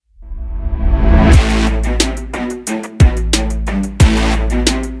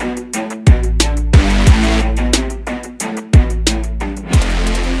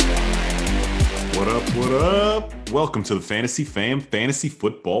welcome to the Fantasy Fam Fantasy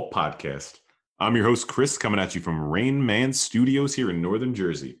Football Podcast. I'm your host, Chris, coming at you from Rain Man Studios here in Northern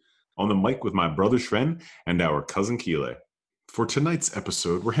Jersey. On the mic with my brother Shren and our cousin Kile. For tonight's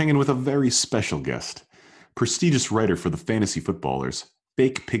episode, we're hanging with a very special guest, prestigious writer for the Fantasy Footballers,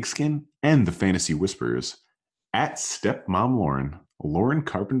 Fake Pigskin, and the Fantasy Whisperers, at Stepmom Lauren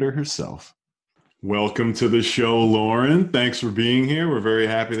Carpenter herself. Welcome to the show, Lauren. Thanks for being here. We're very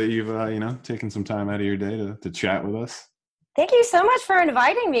happy that you've, taken some time out of your day to chat with us. Thank you so much for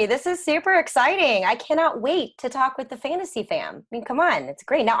inviting me. This is super exciting. I cannot wait to talk with the Fantasy Fam. I mean, come on. It's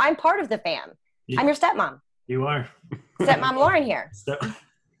great. Now I'm part of the fam. I'm your stepmom. You are. Stepmom Lauren here.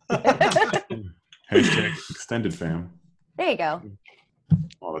 Hashtag extended fam. There you go.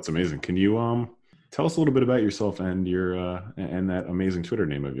 Oh, that's amazing. Can you tell us a little bit about yourself and your and that amazing Twitter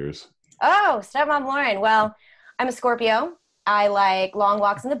name of yours? Oh, Stepmom Lauren. Well, I'm a Scorpio. I like long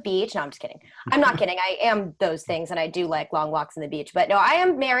walks on the beach. No, I'm just kidding. I'm not kidding. I am those things, and I do like long walks on the beach. But no, I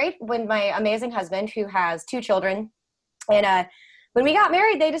am married with my amazing husband who has 2 children. And when we got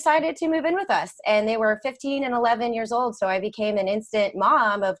married, they decided to move in with us. And they were 15 and 11 years old. So I became an instant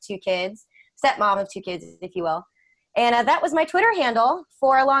mom of 2 kids, stepmom of 2 kids, if you will. And that was my Twitter handle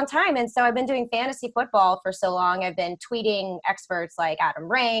for a long time. And so I've been doing fantasy football for so long. I've been tweeting experts like Adam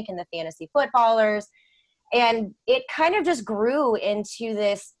Rank and the Fantasy Footballers. And it kind of just grew into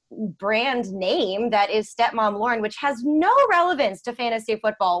this brand name that is Stepmom Lauren, which has no relevance to fantasy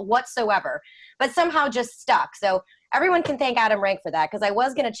football whatsoever, but somehow just stuck. So everyone can thank Adam Rank for that, because I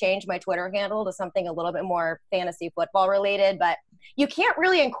was going to change my Twitter handle to something a little bit more fantasy football related, but you can't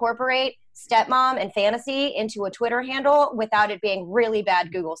really incorporate stepmom and fantasy into a Twitter handle without it being really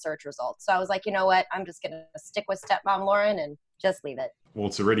bad Google search results. So I was like, you know what? I'm just going to stick with Stepmom Lauren and just leave it. Well,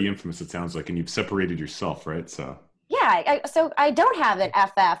 it's already infamous, it sounds like, and you've separated yourself, right? So yeah, so I don't have an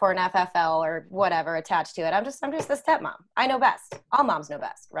FF or an FFL or whatever attached to it. I'm just the stepmom. I know best. All moms know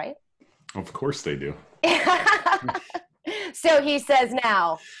best, right? Of course they do. So he says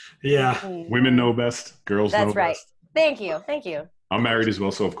now. Yeah. Women know best. Girls know best. That's right. Thank you. I'm married as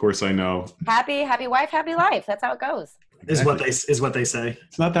well, so of course I know. Happy wife, happy life. That's how it goes. Exactly. Is what they say.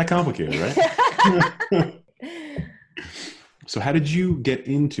 It's not that complicated, right? So how did you get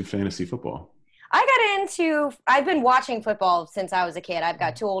into fantasy football? I've been watching football since I was a kid. I've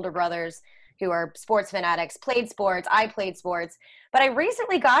got 2 older brothers who are sports fanatics, played sports. I played sports. But I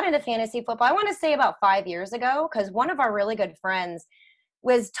recently got into fantasy football, I want to say about 5 years ago, because one of our really good friends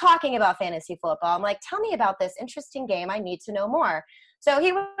was talking about fantasy football. I'm like, tell me about this interesting game. I need to know more. So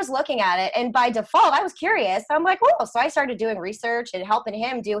he was looking at it, and by default, I was curious. I'm like, oh, so I started doing research and helping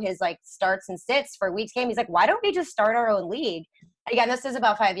him do his starts and sits for week's game. He's like, why don't we just start our own league? Again, this is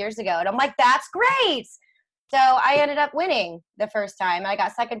about 5 years ago. And I'm like, that's great. So I ended up winning the first time. I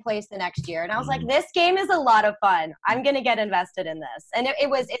got second place the next year. And I was like, this game is a lot of fun. I'm going to get invested in this. And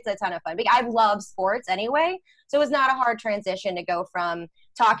it's a ton of fun. I love sports anyway. So it was not a hard transition to go from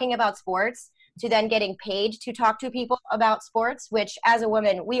talking about sports to then getting paid to talk to people about sports, which as a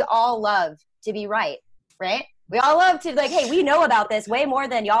woman, we all love to be right? We all love to hey, we know about this way more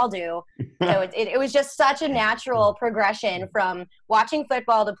than y'all do. So it was just such a natural progression from watching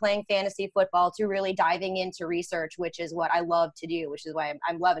football to playing fantasy football to really diving into research, which is what I love to do, which is why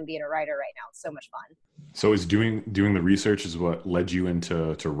I'm loving being a writer right now. It's so much fun. So is doing the research is what led you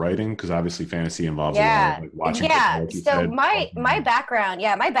into writing? Because obviously fantasy involves a lot of watching football, like you so said. my background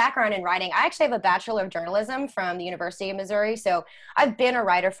in writing, I actually have a Bachelor of Journalism from the University of Missouri. So I've been a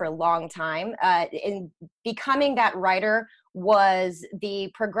writer for a long time. In becoming that writer was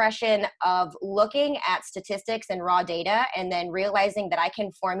the progression of looking at statistics and raw data and then realizing that I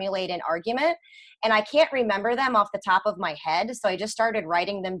can formulate an argument and I can't remember them off the top of my head. So I just started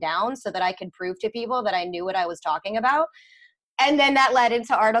writing them down so that I could prove to people that I knew what I was talking about. And then that led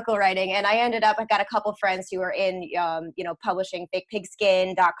into article writing. And I got a couple friends who are in, publishing.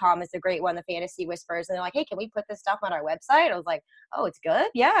 Pigskin.com is a great one, the Fantasy Whispers. And they're like, hey, can we put this stuff on our website? I was like, oh, it's good?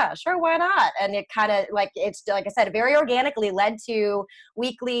 Yeah, sure, why not? And it kind of it's like I said, very organically led to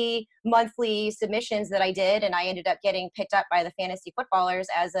weekly, monthly submissions that I did. And I ended up getting picked up by the Fantasy Footballers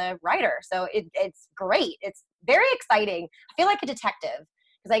as a writer. So it's great. It's very exciting. I feel like a detective,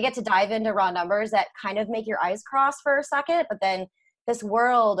 because I get to dive into raw numbers that kind of make your eyes cross for a second, but then this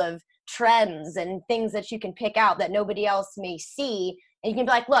world of trends and things that you can pick out that nobody else may see, and you can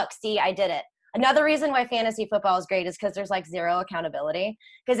be like, look, see, I did it. Another reason why fantasy football is great is because there's 0 accountability.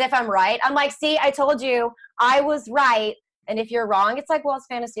 Because if I'm right, I'm like, see, I told you I was right. And if you're wrong, it's like, well, it's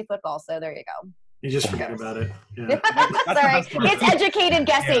fantasy football, so there you go. You just forget about it. Yeah. Sorry, it's educated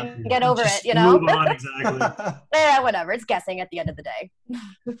guessing. Yeah. Get over it, you know? Move on, exactly. Yeah, whatever. It's guessing at the end of the day.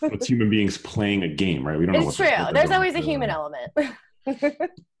 It's human beings playing a game, right? We don't know it's true. There's always a human element.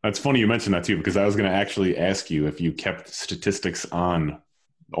 That's funny you mentioned that too, because I was going to actually ask you if you kept statistics on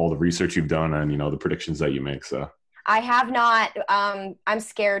all the research you've done and, the predictions that you make. So I have not. I'm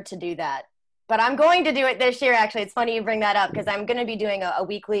scared to do that, but I'm going to do it this year. Actually, it's funny you bring that up because I'm going to be doing a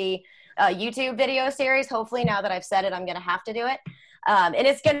weekly YouTube video series. Hopefully now that I've said it, I'm going to have to do it. And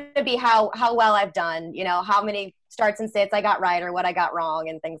it's going to be how well I've done, how many starts and sits I got right or what I got wrong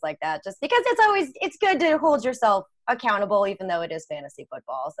and things like that. Just because it's good to hold yourself accountable, even though it is fantasy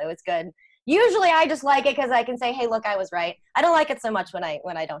football. So it's good. Usually I just like it because I can say, hey, look, I was right. I don't like it so much when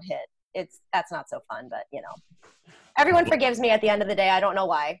I don't hit. That's not so fun, but everyone forgives me at the end of the day. I don't know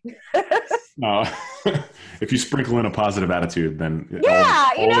why. If you sprinkle in a positive attitude, then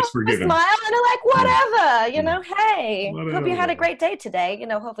always forgiven. Smile and I'm like, whatever, hey, whatever. Hope you had a great day today.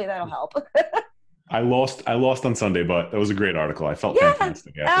 Hopefully that'll help. I lost on Sunday, but that was a great article. I felt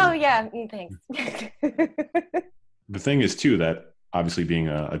fantastic. Oh yeah, thanks. The thing is too that obviously being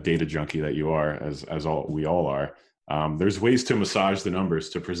a data junkie that you are, as we all are, there's ways to massage the numbers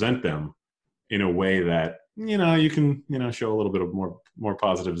to present them in a way that you can show a little bit of more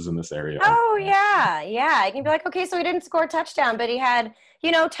positives in this area. Oh yeah. You can be like, okay, so he didn't score a touchdown, but he had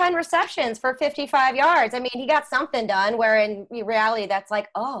 10 receptions for 55 yards. I mean, he got something done. Where in reality, that's like,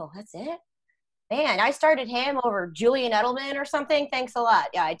 oh, that's it. Man, I started him over Julian Edelman or something. Thanks a lot.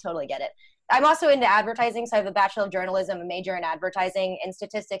 Yeah, I totally get it. I'm also into advertising, so I have a Bachelor of Journalism, a major in advertising, and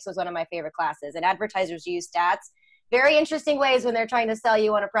statistics was one of my favorite classes. And advertisers use stats very interesting ways when they're trying to sell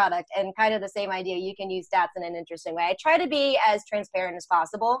you on a product, and kind of the same idea. You can use stats in an interesting way. I try to be as transparent as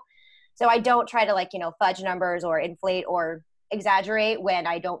possible, so I don't try to fudge numbers or inflate or exaggerate when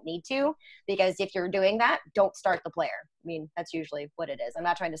I don't need to, because if you're doing that, don't start the player. I mean, that's usually what it is. I'm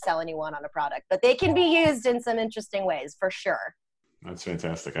not trying to sell anyone on a product, but they can be used in some interesting ways for sure. That's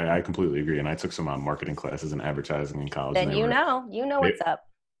fantastic. I completely agree. And I took some marketing classes and advertising in college. Then you know what's up.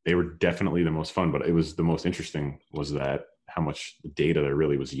 They were definitely the most fun, but it was the most interesting was that how much data there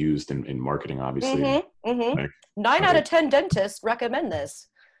really was used in marketing, obviously. Mm-hmm. Like, 9 out of 10 dentists recommend this.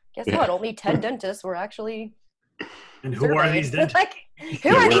 Guess what? Only 10 dentists were actually And who are these dentists?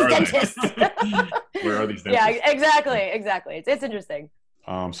 Who are these dentists? Where are these dentists? Yeah, exactly. It's interesting.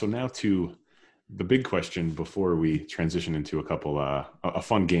 So now to the big question before we transition into a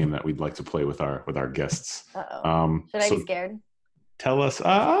fun game that we'd like to play with our guests. Should I be scared? Tell us.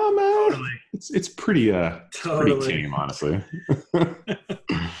 It's pretty tame, honestly.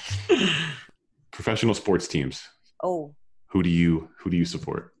 Professional sports teams. Oh. Who do you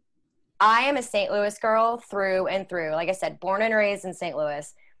support? I am a St. Louis girl through and through. Like I said, born and raised in St.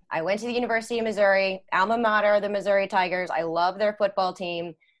 Louis. I went to the University of Missouri, alma mater, the Missouri Tigers. I love their football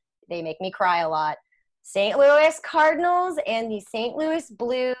team. They make me cry a lot. St. Louis Cardinals and the St. Louis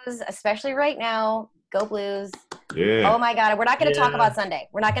Blues, especially right now. Go Blues. Yeah. Oh my God. We're not going to talk about Sunday.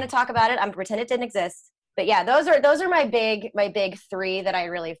 We're not going to talk about it. I'm pretend it didn't exist. But yeah, those are my big three that I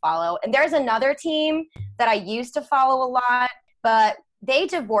really follow. And there's another team that I used to follow a lot, but they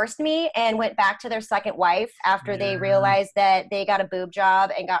divorced me and went back to their second wife after they realized that they got a boob job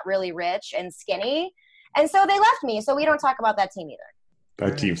and got really rich and skinny. And so they left me. So we don't talk about that team either.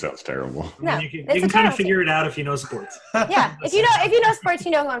 That team sounds terrible. No, you can kind of figure it out if you know sports. Yeah, if you know sports, you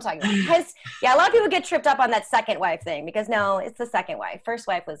know who I'm talking about. Because a lot of people get tripped up on that second wife thing because no, it's the second wife. First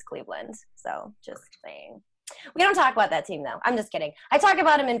wife was Cleveland. So just saying. We don't talk about that team though. I'm just kidding. I talk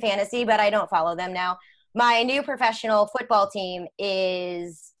about them in fantasy, but I don't follow them now. My new professional football team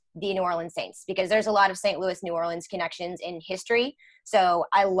is the New Orleans Saints because there's a lot of St. Louis, New Orleans connections in history. So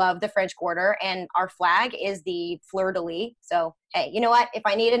I love the French Quarter, and our flag is the fleur-de-lis. So, hey, you know what? If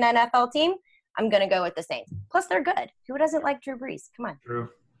I need an NFL team, I'm going to go with the Saints. Plus, they're good. Who doesn't like Drew Brees? Come on. True.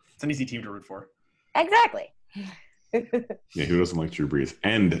 It's an easy team to root for. Exactly. Yeah, who doesn't like Drew Brees?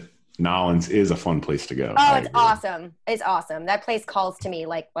 And Nolens is a fun place to go. Oh, it's awesome. It's awesome. That place calls to me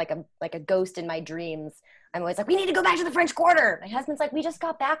like a ghost in my dreams. I'm always like, we need to go back to the French Quarter. My husband's like, we just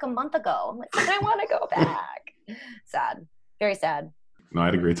got back a month ago. I'm like, I want to go back. Sad. Very sad. No, I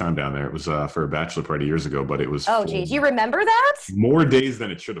had a great time down there. It was for a bachelor party years ago, but it was geez. You remember that? More days than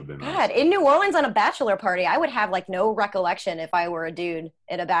it should have been. God, in New Orleans on a bachelor party, I would have no recollection if I were a dude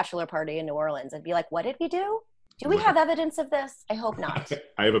at a bachelor party in New Orleans. I'd be like, what did we do? Do we have evidence of this? I hope not.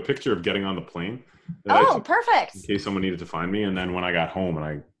 I have a picture of getting on the plane. Perfect. In case someone needed to find me. And then when I got home and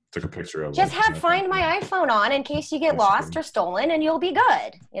I took a picture of just have Find My iPhone on in case you get lost or stolen and you'll be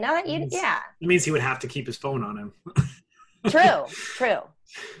good. You know that? Yeah. It means he would have to keep his phone on him. True.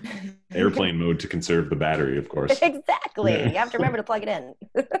 Airplane mode to conserve the battery, of course. Exactly. You have to remember to plug it in.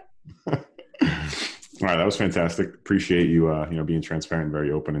 All right, that was fantastic. Appreciate you, being transparent,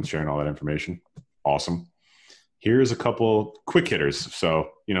 very open, and sharing all that information. Awesome. Here's a couple quick hitters. So,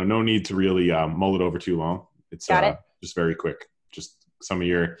 no need to really mull it over too long. It's just very quick. Just some of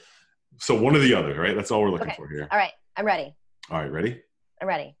so one or the other, right? That's all we're looking for here. All right. I'm ready. All right, ready? I'm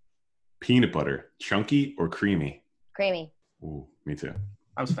ready. Peanut butter, chunky or creamy? Creamy. Ooh, me too.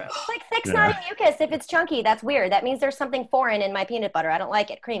 I was fast. It's like thick, snotty mucus. If it's chunky, that's weird. That means there's something foreign in my peanut butter. I don't like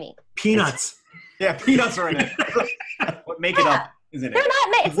it. Creamy. Peanuts. Yeah, peanuts are in it. What make it up is in it.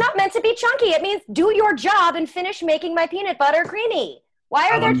 It's not meant to be chunky. It means do your job and finish making my peanut butter creamy. Why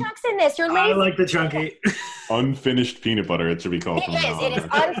are there chunks in this? You're lazy. I like the chunky. Unfinished peanut butter, it should be called. It is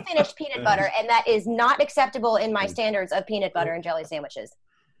unfinished peanut butter, and that is not acceptable in my standards of peanut butter and jelly sandwiches.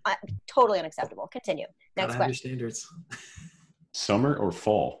 Totally unacceptable. Continue. Next question. Standards. Summer or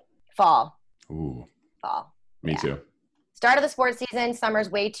fall? Fall. Ooh. Fall. Me too. Start of the sports season. Summer's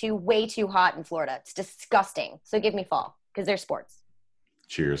way too hot in Florida. It's disgusting. So give me fall because there's sports.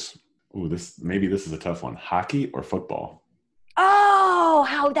 Cheers. Ooh, this is a tough one. Hockey or football? Oh,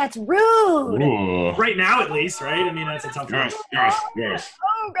 how that's rude. Ooh. Right now, at least, right? I mean, that's a tough one. Yes.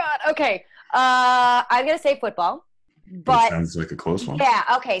 Oh God. Okay. I'm gonna say football. But sounds like a close one. Yeah,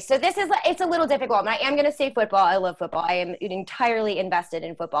 okay. So it's a little difficult. I am going to say football. I love football. I am entirely invested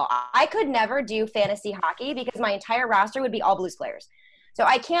in football. I could never do fantasy hockey because my entire roster would be all Blues players. So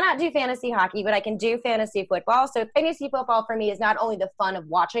I cannot do fantasy hockey, but I can do fantasy football. So fantasy football for me is not only the fun of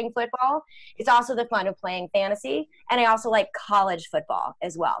watching football, it's also the fun of playing fantasy. And I also like college football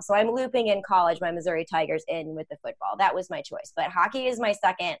as well. So I'm looping in college, my Missouri Tigers in with the football. That was my choice. But hockey is my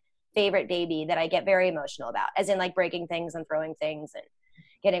second favorite baby that I get very emotional about, as in like breaking things and throwing things and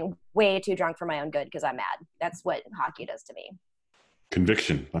getting way too drunk for my own good because I'm mad. That's what hockey does to me.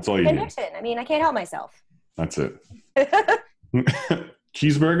 Conviction. That's all you need. Conviction. I mean, I can't help myself. That's it.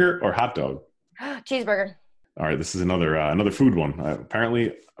 Cheeseburger or hot dog? Cheeseburger. All right, this is another food one.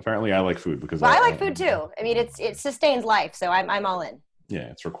 Apparently, I like food because I like food too. I mean, it sustains life, so I'm all in. Yeah,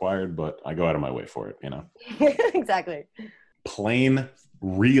 it's required, but I go out of my way for it. Exactly. Plain,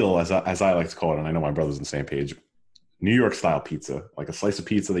 real, as I like to call it, and I know my brother's on the same page. New York style pizza, like a slice of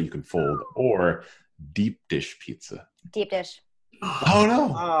pizza that you can fold, or deep dish pizza. Deep dish. Oh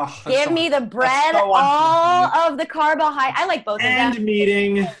no! Give me the bread, all of the carbohydrate. I like both of them. And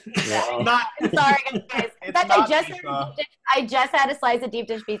meeting. Sorry, guys. In fact, I just had a slice of deep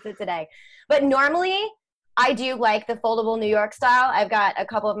dish pizza today. But normally, I do like the foldable New York style. I've got a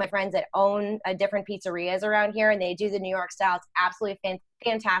couple of my friends that own different pizzerias around here, and they do the New York style. It's absolutely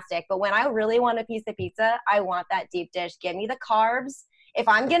fantastic. But when I really want a piece of pizza, I want that deep dish. Give me the carbs. If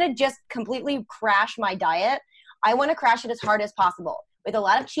I'm going to just completely crash my diet, I want to crash it as hard as possible with a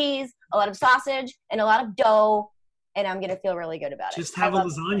lot of cheese, a lot of sausage, and a lot of dough, and I'm going to feel really good about it. Just have a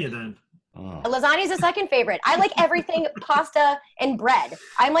lasagna then. Oh. A lasagna is a second favorite. I like everything pasta and bread.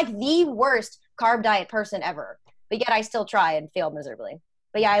 I'm like the worst carb diet person ever, but yet I still try and fail miserably.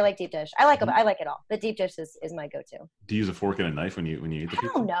 But yeah, I like deep dish. I like it all. But deep dish is my go-to. Do you use a fork and a knife when you eat the pizza?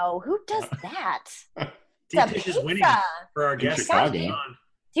 I don't know. Who does that? Deep dish is winning for our guests.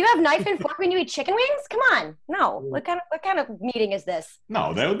 Do you have knife and fork when you eat chicken wings? Come on. No. What kind of meeting is this?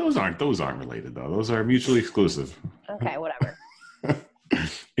 No, those aren't related though. Those are mutually exclusive. Okay, whatever.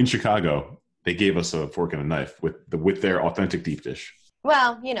 In Chicago, they gave us a fork and a knife with their authentic deep dish.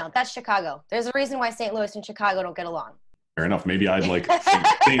 Well, that's Chicago. There's a reason why St. Louis and Chicago don't get along. Fair enough. Maybe I'd like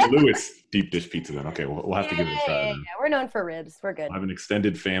St. Louis deep dish pizza then. Okay, we'll have to give it a try. Yeah, we're known for ribs. We're good. We'll have an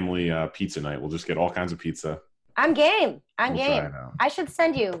extended family pizza night. We'll just get all kinds of pizza. I'm game. I should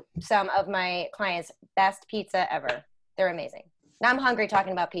send you some of my clients' best pizza ever. They're amazing. Now I'm hungry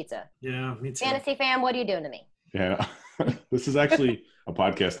talking about pizza. Yeah, me too. Fantasy fam, what are you doing to me? Yeah, this is actually a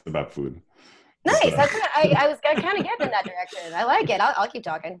podcast about food. Nice. That's what I was kind of getting in that direction. I like it. I'll keep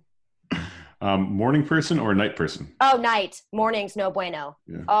talking. Morning person or night person? Oh, night. Mornings, no bueno.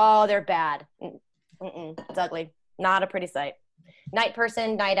 Yeah. Oh, they're bad. It's ugly. Not a pretty sight. Night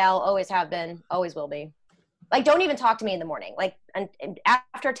person, night owl, always have been, always will be. Like, don't even talk to me in the morning. Like, and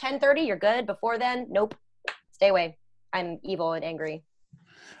after 10:30, you're good. Before then, nope. Stay away. I'm evil and angry.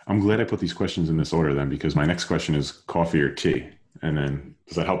 I'm glad I put these questions in this order then, because my next question is coffee or tea. And then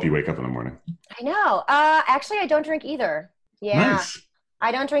does that help you wake up in the morning? I know. Actually, I don't drink either. Yeah. Nice.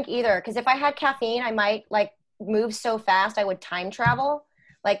 I don't drink either. Because if I had caffeine, I might, like, move so fast I would time travel.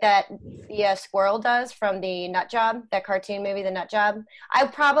 Like that the squirrel does from the Nut Job, that cartoon movie, The Nut Job. I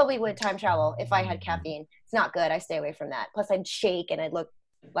probably would time travel if I had caffeine. It's not good. I stay away from that. Plus, I'd shake and I'd look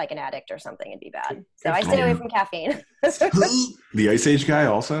like an addict or something, it'd be bad. So I stay away from caffeine. The Ice Age guy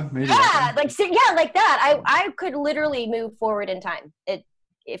also, maybe. Yeah, like that. I could literally move forward in time.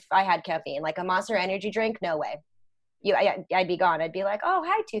 If I had caffeine, like a Monster Energy drink, no way. I'd be gone. I'd be like, oh,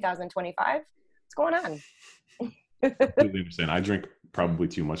 hi, 2025. What's going on? I completely understand. I drink probably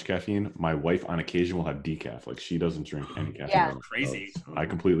too much caffeine. My wife on occasion will have decaf. Like she doesn't drink any caffeine. Yeah. Crazy. So I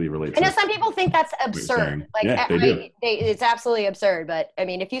completely relate. I know some people think that's absurd. Like, yeah, they do. It's absolutely absurd. But I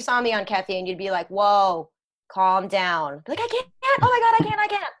mean, if you saw me on caffeine, you'd be like, whoa, calm down. Like, I can't. Oh my God, I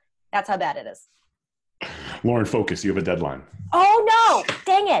can't. That's how bad it is. Lauren, focus. You have a deadline. Oh no,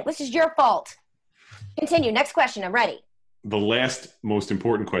 dang it. This is your fault. Continue. Next question. I'm ready. The last most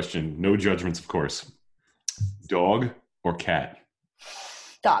important question. No judgments, of course. Dog or cat?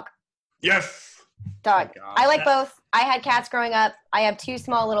 Dog. Yes. Dog. Oh I like both. I had cats growing up. I have 2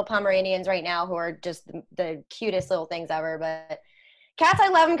 small little Pomeranians right now who are just the cutest little things ever. But cats, I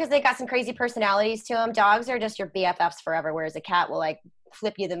love them because they got some crazy personalities to them. Dogs are just your BFFs forever, whereas a cat will like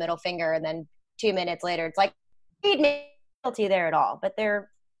flip you the middle finger and then 2 minutes later it's like, no loyalty there at all. But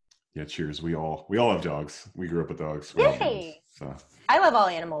they're Yeah, cheers. We all have dogs. We grew up with dogs. Yay. So I love all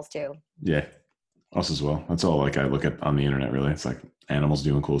animals too. yeah, us as well. That's all like I look at on the internet. Really, it's like animals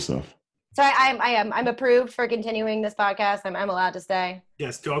doing cool stuff. So I'm approved for continuing this podcast. I'm allowed to stay.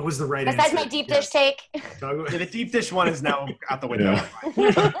 Yes, dog was the right Besides answer. my deep dish take. Dog, Yeah, the deep dish one is now out the window.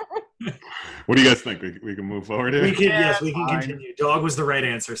 Yeah. What do you guys think? We can move forward here? we can, Yeah, yes, we can fine. continue. Dog was the right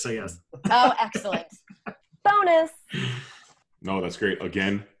answer, so yes. Oh, excellent. Bonus. No, that's great.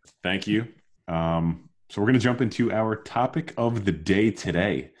 Again, thank you. So we're going to jump into our topic of the day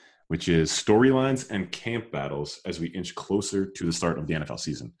today, which is storylines and camp battles as we inch closer to the start of the NFL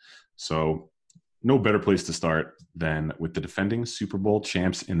season. So no better place to start than with the defending Super Bowl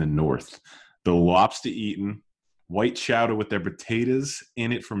champs in the North, the lobster-eating, white chowder with their potatoes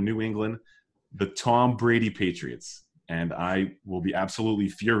in it from New England, the Tom Brady Patriots. And I will be absolutely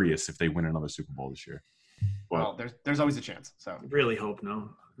furious if they win another Super Bowl this year. Well, there's always a chance. So Really hope no.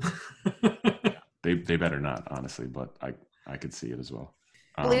 They better not, honestly, but I could see it as well.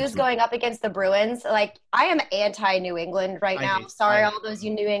 Blues going up against the Bruins. Like, I am anti-New England right now. Sorry, all those you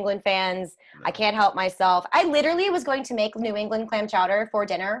New England fans. I can't help myself. I literally was going to make New England clam chowder for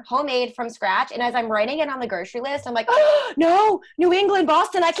dinner, homemade from scratch. And as I'm writing it on the grocery list, I'm like, oh, no, New England,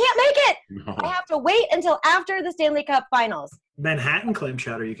 Boston, I can't make it. No. I have to wait until after the Stanley Cup finals. Manhattan clam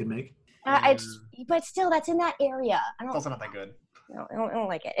chowder you can make. But still, that's in that area. it's also not that good. No, I don't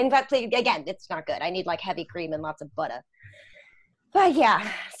like it. In fact, again, it's not good. I need like heavy cream and lots of butter. But yeah,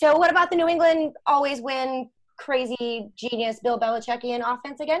 so what about the New England always win crazy genius Bill Belichickian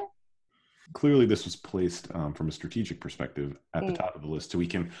offense again? Clearly, this was placed from a strategic perspective at the top of the list, so we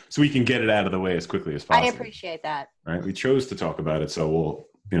can get it out of the way as quickly as possible. I appreciate that. Right, we chose to talk about it, so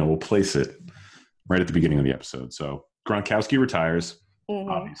we'll place it right at the beginning of the episode. So Gronkowski retires. Mm-hmm.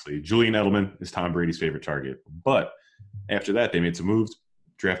 Obviously, Julian Edelman is Tom Brady's favorite target, but after that, they made some moves,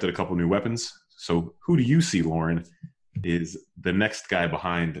 drafted a couple new weapons. So who do you see, Lauren, is the next guy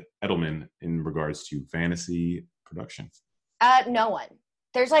behind Edelman in regards to fantasy production? No one.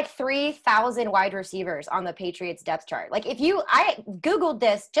 There's like 3,000 wide receivers on the Patriots depth chart. Like I Googled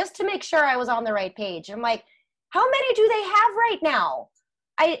this just to make sure I was on the right page. I'm like, how many do they have right now?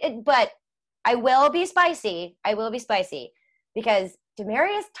 But I will be spicy. Because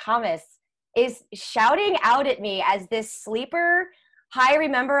Demaryius Thomas is shouting out at me as this sleeper. Hi,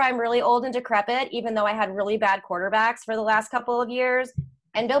 remember I'm really old and decrepit, even though I had really bad quarterbacks for the last couple of years.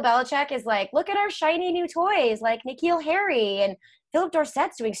 And Bill Belichick is like, look at our shiny new toys, like N'Keal Harry, and Philip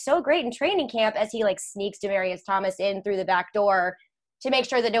Dorsett's doing so great in training camp as he like sneaks Demaryius Thomas in through the back door to make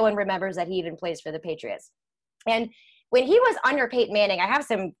sure that no one remembers that he even plays for the Patriots. And when he was under Peyton Manning, I have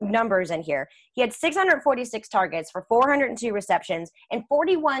some numbers in here. He had 646 targets for 402 receptions and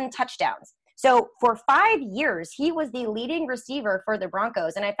 41 touchdowns. So for 5 years, he was the leading receiver for the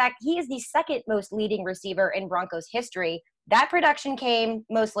Broncos. And in fact, he is the second most leading receiver in Broncos history. That production came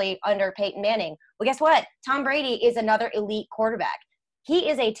mostly under Peyton Manning. Well, guess what? Tom Brady is another elite quarterback. He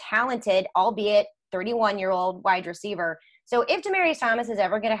is a talented, albeit 31-year-old wide receiver. So if Demaryius Thomas is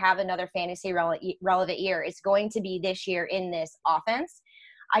ever going to have another fantasy relevant year, it's going to be this year in this offense.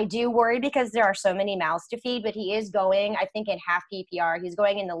 I do worry because there are so many mouths to feed, but he is going, I think, in half PPR. He's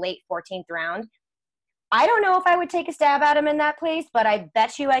going in the late 14th round. I don't know if I would take a stab at him in that place, but I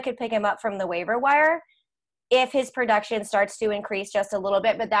bet you I could pick him up from the waiver wire if his production starts to increase just a little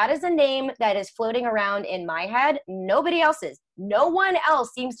bit. But that is a name that is floating around in my head. Nobody else's. No one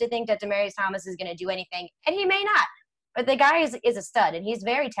else seems to think that Demaryius Thomas is going to do anything, and he may not. But the guy is a stud, and he's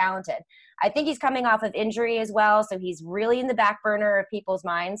very talented. I think he's coming off of injury as well, so he's really in the back burner of people's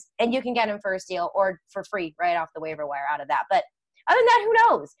minds. And you can get him for a steal or for free right off the waiver wire out of that. But other than that, who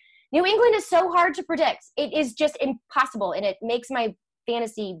knows? New England is so hard to predict. It is just impossible, and it makes my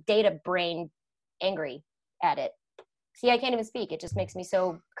fantasy data brain angry at it. See, I can't even speak. It just makes me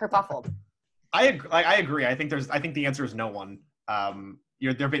so kerfuffled. I agree. I think the answer is no one.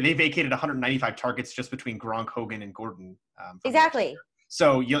 They vacated 195 targets just between Gronk, Hogan, and Gordon. Exactly.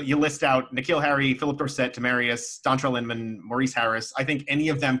 So you list out N'Keal Harry, Philip Dorsett, Demaryius, Dontrell Inman, Maurice Harris. I think any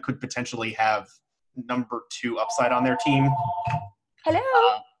of them could potentially have number 2 upside on their team.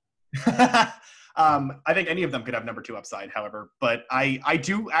 Hello. I think any of them could have number 2 upside, however. But I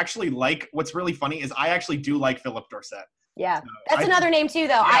do actually like, what's really funny is I actually do like Philip Dorsett. Yeah, So that's another name too,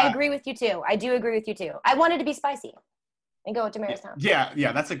 though. Yeah. I agree with you too. I do agree with you too. I wanted to be spicy and go with Demaryius Thomas.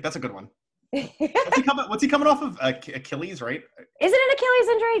 Yeah, that's a good one. What's he coming off of? Achilles, right? Is it an Achilles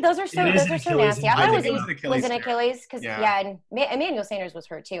injury? Those are so nasty. I thought I it think was an Achilles because Yeah. and Emmanuel Sanders was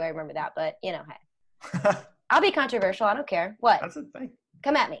hurt too. I remember that, but hey, I'll be controversial. I don't care. What? That's a thing.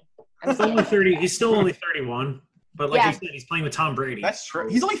 Come at me. He's only 30. He's still only 31. But like you said, he's playing with Tom Brady. That's true.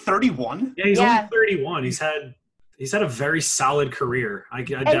 He's only 31. Yeah, he's only 31. He's had a very solid career. I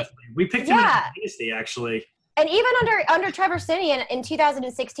definitely. We picked him in Dynasty, actually. And even under Trevor Siemian in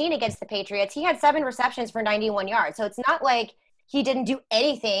 2016 against the Patriots, he had 7 receptions for 91 yards. So it's not like he didn't do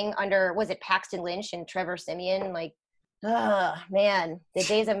anything under, was it Paxton Lynch and Trevor Siemian? Like, man, the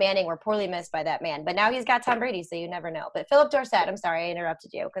days of Manning were poorly missed by that man. But now he's got Tom Brady, so you never know. But Philip Dorsett, I'm sorry I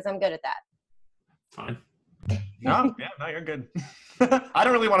interrupted you because I'm good at that. Fine. No, you're good. I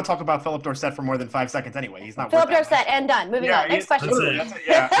don't really want to talk about Philip Dorsett for more than 5 seconds anyway. He's not Philip Dorsett, and done. Moving on. Next question. That's it.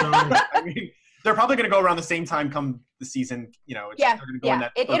 Yeah. I mean, they're probably going to go around the same time come the season. You know, they're going to go in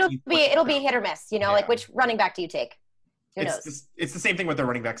that it'll be hit or miss. You know, like which running back do you take? Who knows? It's the same thing with their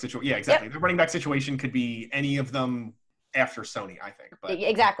running back situation. Yeah, exactly. Their running back situation could be any of them after Sony, I think. But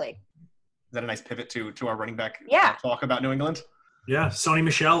exactly. Is that a nice pivot to our running back talk about New England? Yeah, Sony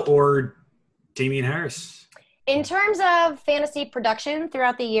Michel or Damian Harris. In terms of fantasy production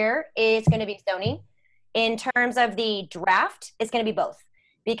throughout the year, it's going to be Sony. In terms of the draft, it's going to be both.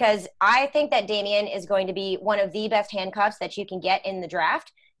 Because I think that Damian is going to be one of the best handcuffs that you can get in the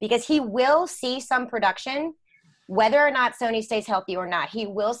draft because he will see some production whether or not Sony stays healthy or not. He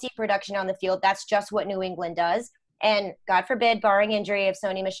will see production on the field. That's just what New England does. And God forbid, barring injury, if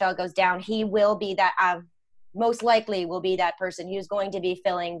Sony Michel goes down, he will be that most likely will be that person who's going to be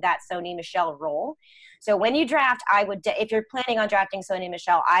filling that Sony Michel role. So when you draft, if you're planning on drafting Sony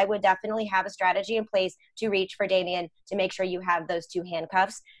Michel, I would definitely have a strategy in place to reach for Damian to make sure you have those 2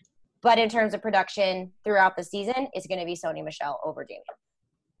 handcuffs. But in terms of production throughout the season, it's going to be Sony Michel over Damian.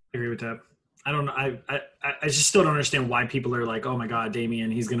 I agree with that. I don't know. I just still don't understand why people are like, oh my God,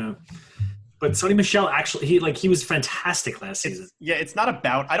 Damian, he's going to. But Sony Michel actually, he was fantastic last season. It's not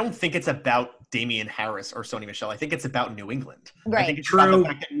about, I don't think it's about Damian Harris or Sony Michel. I think it's about New England. Right. I think it's about the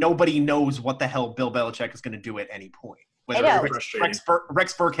fact that nobody knows what the hell Bill Belichick is going to do at any point. Whether it's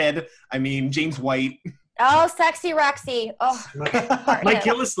Rex Burkhead, James White. Oh, sexy Rexy. Oh, Mike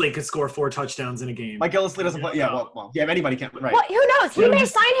Gillislee could score 4 touchdowns in a game. Mike Gillislee doesn't play. Yeah, if anybody can. Right. Well, who knows? He may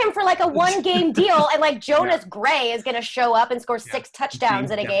sign him for like a 1-game deal, and like Jonas Gray is going to show up and score 6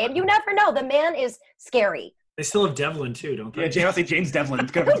 touchdowns in a game. You never know. The man is scary. They still have Devlin too, don't they? Yeah, James Devlin. Who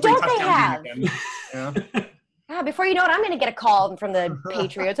don't they have? Yeah. Before you know it, I'm going to get a call from the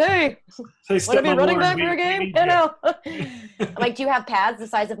Patriots. Hey, want to be running back for a game? No. I'm like, do you have pads the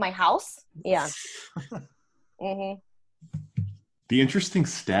size of my house? Yeah. Mm-hmm. The interesting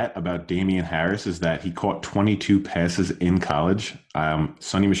stat about Damian Harris is that he caught 22 passes in college.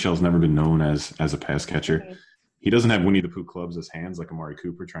 Sonny Michel's never been known as a pass catcher. Mm-hmm. He doesn't have Winnie the Pooh clubs as hands like Amari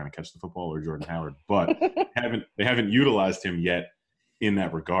Cooper trying to catch the football or Jordan Howard, but they haven't utilized him yet in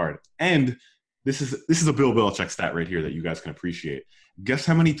that regard. And this is a Bill Belichick stat right here that you guys can appreciate. Guess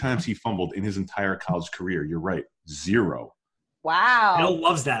how many times he fumbled in his entire college career? You're right, 0. Wow. Bill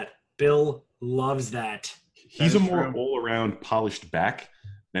loves that. Bill loves that. He's a more all-around polished back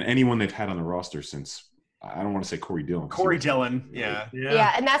than anyone they've had on the roster since, I don't want to say Corey Dillon. Yeah,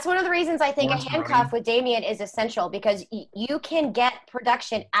 and that's one of the reasons I think a handcuff with Damian is essential because you can get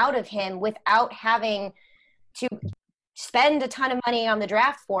production out of him without having to spend a ton of money on the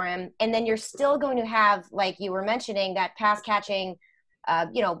draft for him, and then you're still going to have, like you were mentioning, that pass-catching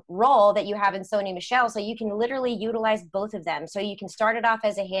role that you have in Sony Michel, so you can literally utilize both of them. So you can start it off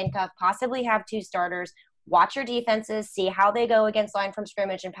as a handcuff, possibly have 2 starters, watch your defenses, see how they go against line from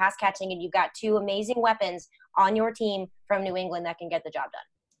scrimmage and pass catching, and you've got 2 amazing weapons on your team from New England that can get the job done.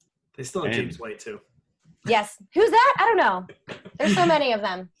 They still have James White too. Yes. Who's that? I don't know. There's so many of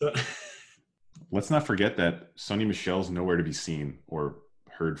them. Let's not forget that Sonny Michel's nowhere to be seen or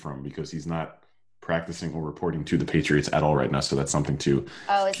heard from because he's not practicing or reporting to the Patriots at all right now. So that's something to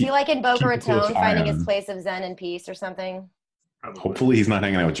Oh, is he like in Boca Raton finding his place of zen and peace or something? Probably. Hopefully he's not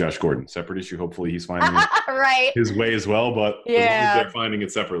hanging out with Josh Gordon. Separate issue. Hopefully he's finding right. his way as well, but as long as they're finding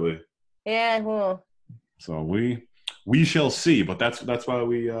it separately. Yeah. Cool. So we shall see, but that's why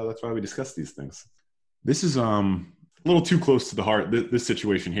we discuss these things. This is a little too close to the heart, this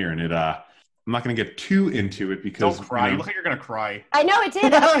situation here, and I'm not going to get too into it because don't cry. You look like you're going to cry. I know it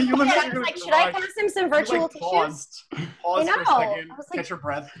did. I was like, should I pass him some virtual tissues? Pause for a second. I was like, catch your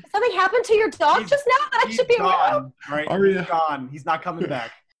breath. Something happened to your dog just now that I should be aware of? Right? Aria. He's gone. He's not coming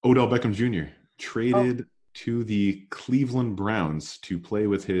back. Odell Beckham Jr. traded to the Cleveland Browns to play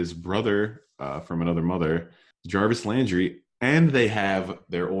with his brother from another mother, Jarvis Landry, and they have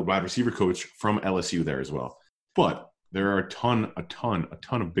their old wide receiver coach from LSU there as well. But there are a ton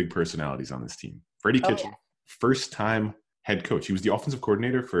of big personalities on this team. Freddie Kitchen, first-time head coach. He was the offensive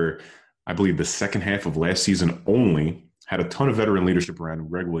coordinator for, I believe, the second half of last season only. Had a ton of veteran leadership around him.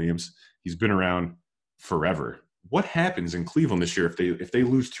 Greg Williams. He's been around forever. What happens in Cleveland this year if they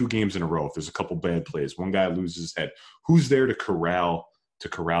lose 2 games in a row? If there's a couple bad plays, one guy loses his head. Who's there to corral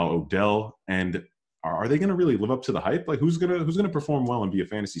Odell? And are they going to really live up to the hype? Like who's gonna perform well and be a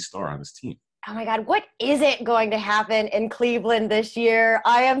fantasy star on this team? Oh my God, what isn't going to happen in Cleveland this year?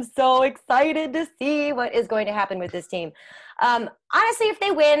 I am so excited to see what is going to happen with this team. Honestly, if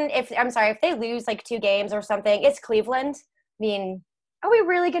they lose like 2 games or something, it's Cleveland. I mean, are we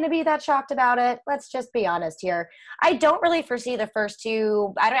really going to be that shocked about it? Let's just be honest here. I don't really foresee the first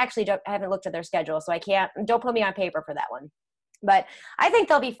 2. I haven't looked at their schedule, so don't put me on paper for that one. But I think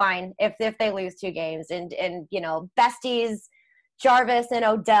they'll be fine if they lose 2 games and besties, Jarvis and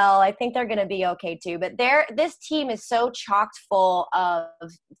Odell, I think they're going to be okay too. But this team is so chocked full of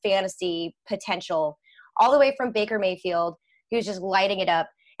fantasy potential, all the way from Baker Mayfield, who's just lighting it up.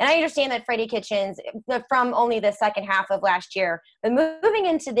 And I understand that Freddie Kitchens, from only the second half of last year, but moving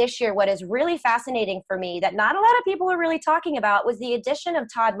into this year, what is really fascinating for me that not a lot of people are really talking about was the addition of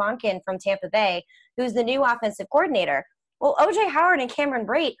Todd Monken from Tampa Bay, who's the new offensive coordinator. Well, O.J. Howard and Cameron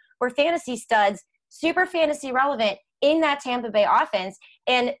Brate were fantasy studs, super fantasy relevant in that Tampa Bay offense.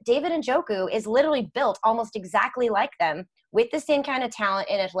 And David Njoku is literally built almost exactly like them with the same kind of talent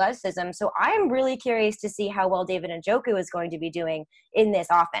and athleticism. So I'm really curious to see how well David Njoku is going to be doing in this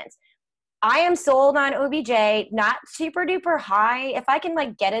offense. I am sold on OBJ, not super duper high. If I can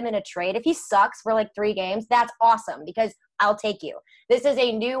get him in a trade, if he sucks for 3 games, that's awesome because I'll take you. This is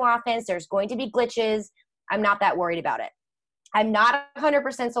a new offense. There's going to be glitches. I'm not that worried about it. I'm not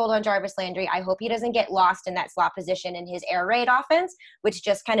 100% sold on Jarvis Landry. I hope he doesn't get lost in that slot position in his air raid offense, which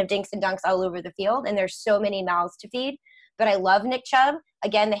just kind of dinks and dunks all over the field, and there's so many mouths to feed. But I love Nick Chubb.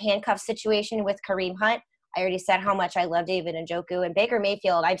 Again, the handcuff situation with Kareem Hunt. I already said how much I love David Njoku. And Baker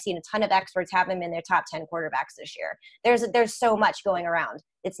Mayfield, I've seen a ton of experts have him in their top 10 quarterbacks this year. There's so much going around.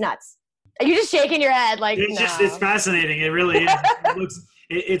 It's nuts. Are you just shaking your head it's fascinating. It really is.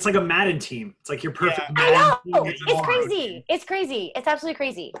 It's like a Madden team. It's like your perfect Madden I know. team. It's crazy. It's crazy. It's absolutely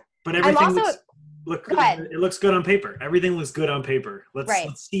crazy. But everything it looks good on paper. Everything looks good on paper.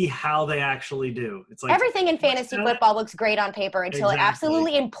 Let's see how they actually do. It's like everything in fantasy football looks great on paper until it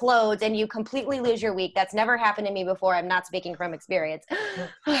absolutely implodes and you completely lose your week. That's never happened to me before. I'm not speaking from experience.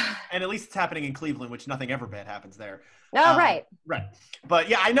 And at least it's happening in Cleveland, which nothing ever bad happens there. No, right. Right. But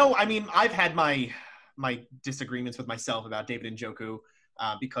yeah, I know. I mean, I've had my disagreements with myself about David Njoku.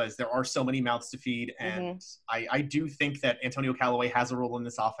 Because there are so many mouths to feed. And I do think that Antonio Callaway has a role in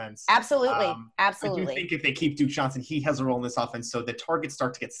this offense. Absolutely. I do think if they keep Duke Johnson, he has a role in this offense. So the targets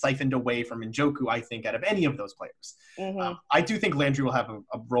start to get siphoned away from Njoku, I think, out of any of those players. I do think Landry will have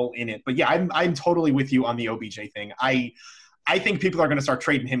a role in it. But yeah, I'm totally with you on the OBJ thing. I think people are going to start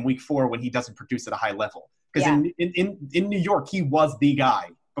trading him week 4 when he doesn't produce at a high level. Because in New York, he was the guy.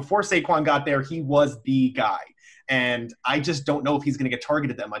 Before Saquon got there, he was the guy. And I just don't know if he's going to get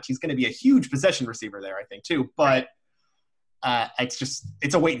targeted that much. He's going to be a huge possession receiver there, I think, too. But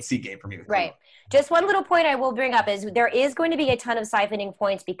it's a wait-and-see game for me. Right. Just one little point I will bring up is there is going to be a ton of siphoning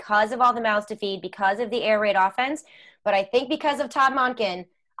points because of all the mouths to feed, because of the air raid offense. But I think because of Todd Monken,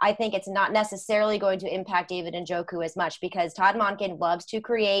 I think it's not necessarily going to impact David Njoku as much because Todd Monken loves to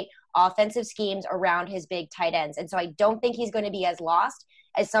create offensive schemes around his big tight ends. And so I don't think he's going to be as lost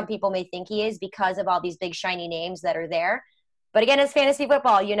as some people may think he is because of all these big shiny names that are there. But again, it's fantasy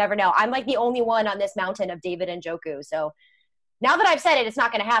football. You never know. I'm the only one on this mountain of David Njoku. So now that I've said it, it's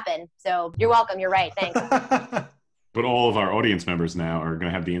not going to happen. So you're welcome. You're right. Thanks. But all of our audience members now are going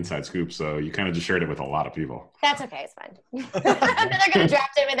to have the inside scoop, so you kind of just shared it with a lot of people. That's okay. It's fine. They're going to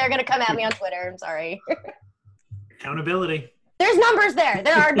draft him, and they're going to come at me on Twitter. I'm sorry. Accountability. There's numbers there.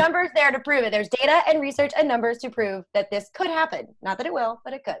 There are numbers there to prove it. There's data and research and numbers to prove that this could happen. Not that it will,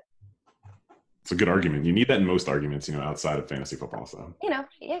 but it could. It's a good argument. You need that in most arguments, outside of fantasy football. So yeah,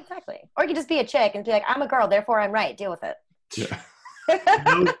 exactly. Or you could just be a chick and be like, I'm a girl, therefore I'm right. Deal with it.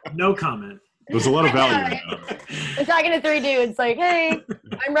 Yeah. No comment. There's a lot of value in that. I'm talking to 3 dudes like, hey,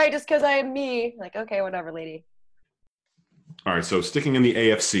 I'm right just because I am me. Like, okay, whatever, lady. All right, so sticking in the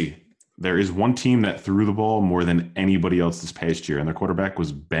AFC, there is one team that threw the ball more than anybody else this past year, and their quarterback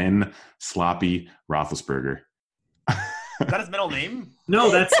was Ben Sloppy Roethlisberger. Is that his middle name? No,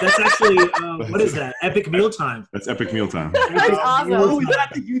 that's actually what is that? Epic Mealtime. That's Epic Mealtime. That's awesome. Oh, is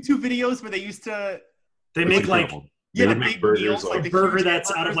that the YouTube videos where they used to? They make like they would the make big burgers, meals, a the burger huge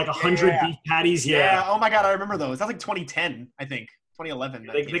that's out of like 100 yeah. beef patties. Yeah. Oh my god, I remember those. That was like 2010, I think. 2011.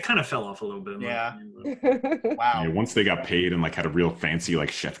 They kind of fell off a little bit. Yeah. Wow. Wow. Once they got paid and like had a real fancy like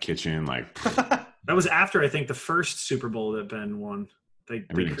chef kitchen, like that was after I think the first Super Bowl that Ben won. They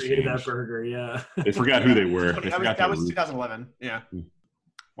created that burger. Yeah. They forgot who they were. They forgot that was 2011. Yeah.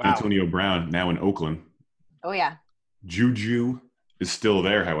 Wow. Antonio Brown now in Oakland. Oh yeah. Juju is still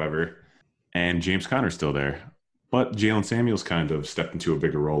there, however, and James Conner's still there. But Jalen Samuels kind of stepped into a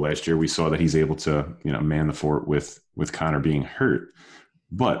bigger role last year. We saw that he's able to, man the fort with Conner being hurt.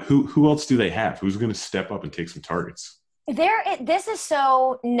 But who else do they have? Who's going to step up and take some targets? This is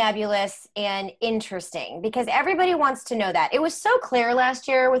so nebulous and interesting because everybody wants to know that. It was so clear last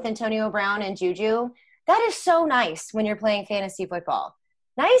year with Antonio Brown and Juju. That is so nice when you're playing fantasy football.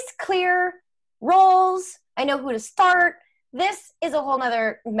 Nice, clear roles. I know who to start. This is a whole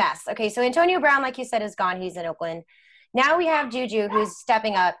nother mess. Okay, so Antonio Brown, like you said, is gone. He's in Oakland. Now we have Juju who's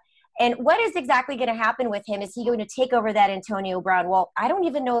stepping up. And what is exactly going to happen with him? Is he going to take over that Antonio Brown? Well, I don't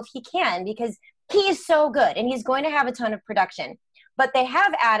even know if he can because he is so good and he's going to have a ton of production. But they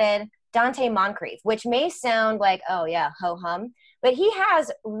have added Dante Moncrief, which may sound like, oh yeah, ho-hum. But he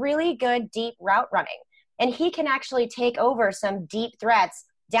has really good deep route running. And he can actually take over some deep threats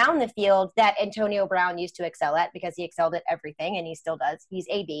down the field that Antonio Brown used to excel at because he excelled at everything and he still does. He's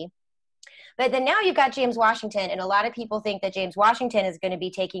AB. But then now you've got James Washington, and a lot of people think that James Washington is going to be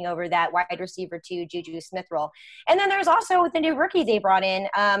taking over that wide receiver 2 Juju Smith role. And then there's also the new rookie they brought in,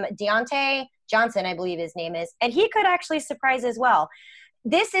 Deontay Johnson, I believe his name is, and he could actually surprise as well.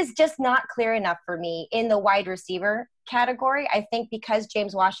 This is just not clear enough for me in the wide receiver category. I think because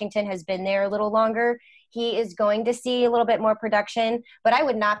James Washington has been there a little longer, he is going to see a little bit more production, but I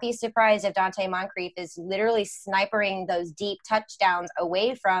would not be surprised if Dante Moncrief is literally snipering those deep touchdowns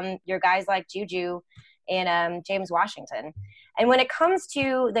away from your guys like Juju and James Washington. And when it comes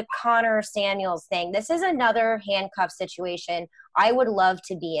to the Conner Samuels thing, this is another handcuff situation I would love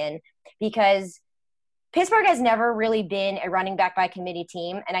to be in because Pittsburgh has never really been a running back by committee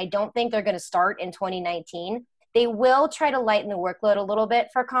team, and I don't think they're going to start in 2019. They will try to lighten the workload a little bit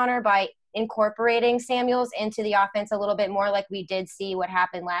for Conner by incorporating Samuels into the offense a little bit more like we did see what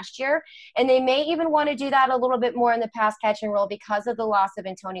happened last year. And they may even want to do that a little bit more in the pass catch and roll because of the loss of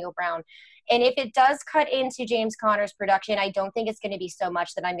Antonio Brown. And if it does cut into James Conner's production, I don't think it's going to be so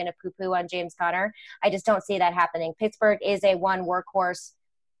much that I'm going to poo-poo on James Conner. I just don't see that happening. Pittsburgh is a one workhorse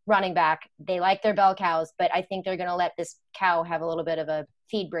running back. They like their bell cows, but I think they're going to let this cow have a little bit of a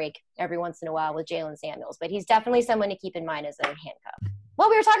feed break every once in a while with Jalen Samuels. But he's definitely someone to keep in mind as a handcuff. Well,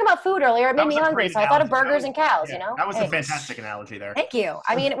 we were talking about food earlier. It made me hungry, so I thought of burgers and cows, That was a fantastic analogy there. Thank you.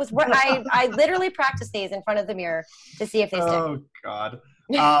 I mean, it was. I literally practiced these in front of the mirror to see if they stick. Oh, God.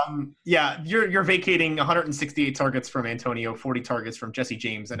 You're vacating 168 targets from Antonio, 40 targets from Jesse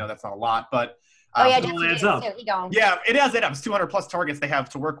James. I know that's not a lot, but Jesse James too. He gone. Yeah, it adds it up. It's 200 plus targets they have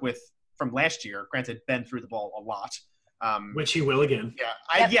to work with from last year. Granted, Ben threw the ball a lot. Which he will again.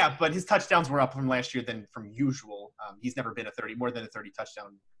 Yeah, but his touchdowns were up from last year than from usual. He's never been more than a 30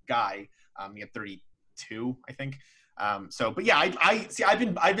 touchdown guy. He had 32, I think. But yeah,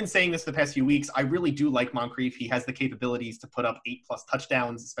 I've been saying this the past few weeks. I really do like Moncrief. He has the capabilities to put up 8+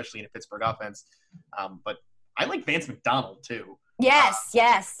 touchdowns, especially in a Pittsburgh offense. But I like Vance McDonald too. Yes.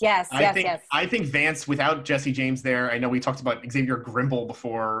 I think Vance without Jesse James there. I know we talked about Xavier Grimble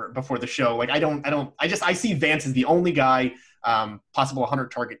before the show. Like I see Vance as the only guy, possible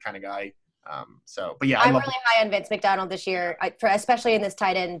 100 target kind of guy. But yeah, I'm really high on Vince McDonald this year, especially in this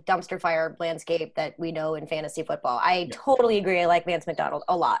tight end dumpster fire landscape that we know in fantasy football. I totally agree. I like Vance McDonald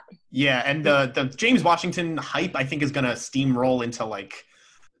a lot. Yeah, and the James Washington hype I think is going to steamroll into like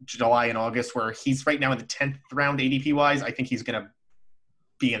July and August, where he's right now in the 10th round ADP wise. I think he's going to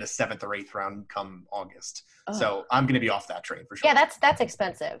be in the 7th or 8th round come August. Oh. So I'm going to be off that train for sure. Yeah, that's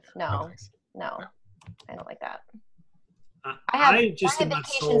expensive. No, Okay. no, I don't like that. I just have am not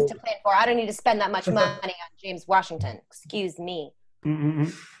vacations sold. to plan for. I don't need to spend that much money on James Washington. Excuse me.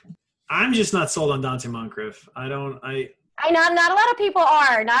 I'm just not sold on Dante Moncrief. I not a lot of people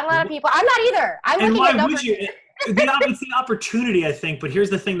are. Not a lot of people. I'm not either. I'm and looking why at numbers. would you? It's the opportunity, I think. But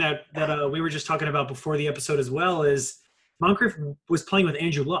here's the thing that we were just talking about before the episode as well is Moncrief was playing with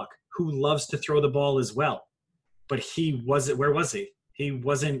Andrew Luck, who loves to throw the ball as well. But he wasn't. Where was he? He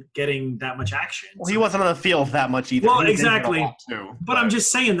wasn't getting that much action. Well, he wasn't on the field that much either. Well, He was exactly. injured a lot too, but I'm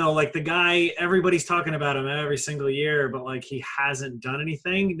just saying, though, like the guy, everybody's talking about him every single year, but like he hasn't done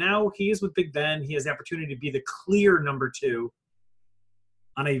anything. Now he is with Big Ben. He has the opportunity to be the clear number 2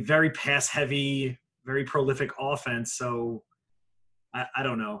 on a very pass-heavy, very prolific offense. So I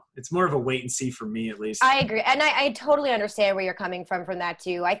don't know. It's more of a wait and see for me, at least. I agree. And I totally understand where you're coming from that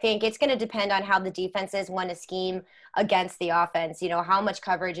too. I think it's going to depend on how the defenses want to scheme against the offense. You know, how much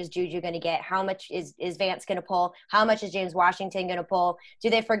coverage is Juju going to get? How much is Vance going to pull? How much is James Washington going to pull? Do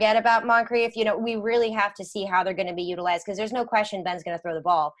they forget about Moncrief? You know, we really have to see how they're going to be utilized because there's no question Ben's going to throw the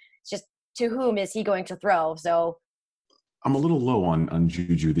ball. It's just to whom is he going to throw? So I'm a little low on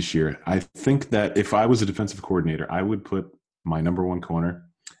Juju this year. I think that if I was a defensive coordinator, I would put my number 1 corner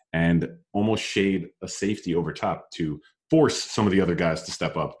and almost shade a safety over top to force some of the other guys to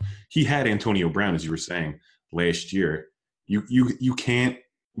step up. He had Antonio Brown, as you were saying, last year. You can't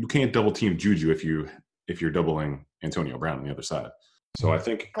double team Juju if you're doubling Antonio Brown on the other side. So I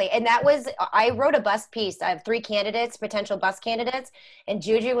think, and I wrote a bust piece. I have 3 candidates, potential bust candidates, and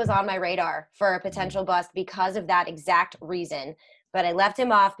Juju was on my radar for a potential bust because of that exact reason. But I left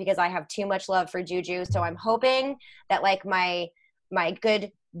him off because I have too much love for Juju. So I'm hoping that like my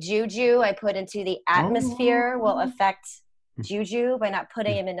good Juju I put into the atmosphere will affect Juju by not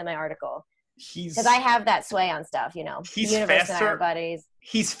putting him into my article. Because I have that sway on stuff, you know. He's Universe faster. And I are buddies.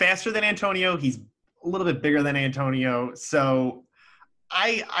 He's faster than Antonio. He's a little bit bigger than Antonio. So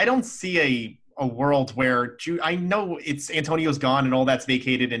I don't see a world where I know it's Antonio's gone and all that's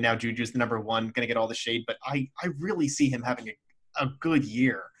vacated and now Juju's the number 1 going to get all the shade. But I really see him having a good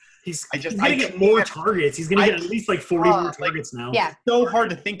year. He's going to get more targets. He's going to get at least like 40 more targets now. Yeah. It's so hard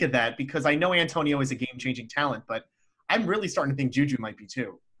to think of that because I know Antonio is a game-changing talent, but I'm really starting to think Juju might be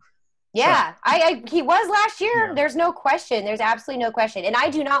too. Yeah, so, he was last year. Yeah. There's no question. There's absolutely no question. And I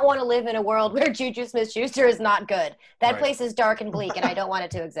do not want to live in a world where Juju Smith-Schuster is not good. That place is dark and bleak, and I don't want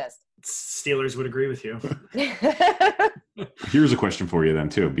it to exist. Steelers would agree with you. here's a question for you then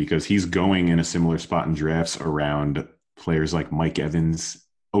too, because he's going in a similar spot in drafts around players like Mike Evans.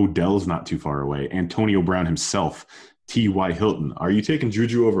 Odell's not too far away. Antonio Brown himself, T.Y. Hilton. Are you taking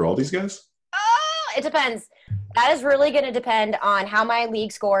Juju over all these guys? It depends. That is really going to depend on how my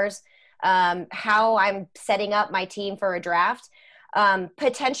league scores, how I'm setting up my team for a draft.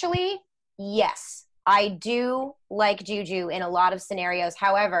 Potentially, yes. I do like Juju in a lot of scenarios.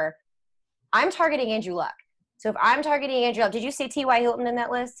 However, I'm targeting Andrew Luck. So if I'm targeting Andrew Luck, did you see T.Y. Hilton in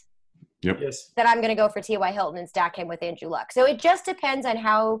that list? Yep. Yes. Then I'm going to go for T.Y. Hilton and stack him with Andrew Luck. So it just depends on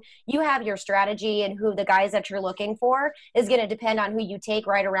how you have your strategy and who the guys that you're looking for is going to depend on who you take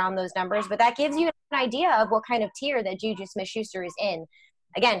right around those numbers. But that gives you an idea of what kind of tier that Juju Smith-Schuster is in.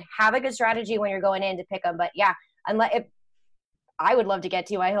 Again, have a good strategy when you're going in to pick them. But yeah, I would love to get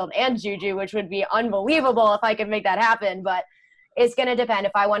T.Y. Hilton and Juju, which would be unbelievable if I could make that happen. But it's going to depend.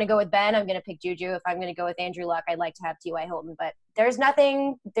 If I want to go with Ben, I'm going to pick Juju. If I'm going to go with Andrew Luck, I'd like to have T.Y. Hilton. But there's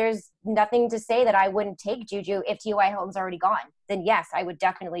nothing to say that I wouldn't take Juju if T.Y. Hilton's already gone. Then yes, I would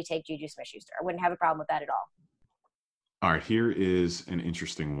definitely take Juju Smith-Schuster. I wouldn't have a problem with that at all. All right, here is an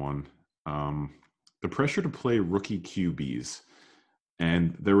interesting one. The pressure to play rookie QBs.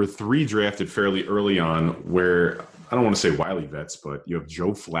 And there were 3 drafted fairly early on where, I don't want to say wily vets, but you have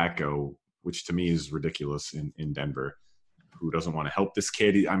Joe Flacco, which to me is ridiculous in Denver, who doesn't want to help this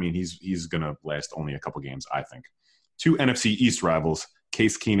kid. I mean, he's going to last only a couple games, I think. 2 NFC East rivals,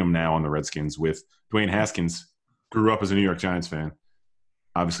 Case Keenum now on the Redskins with Dwayne Haskins, grew up as a New York Giants fan.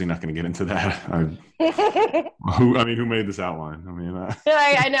 Obviously not going to get into that. Who made this outline?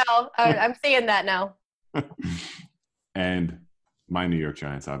 I know. I'm seeing that now. And my New York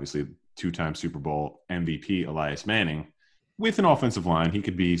Giants, obviously, 2-time Super Bowl MVP Elias Manning. With an offensive line, he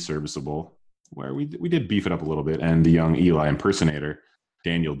could be serviceable, where we did beef it up a little bit, and the young Eli impersonator,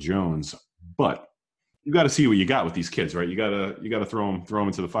 Daniel Jones. But you got to see what you got with these kids, right? You got to throw them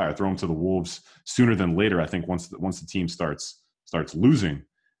into the fire, throw them to the wolves sooner than later. I think once the team starts losing.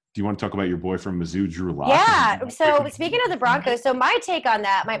 Do you want to talk about your boy from Mizzou, Drew Lock? Yeah. So speaking of the Broncos, so my take on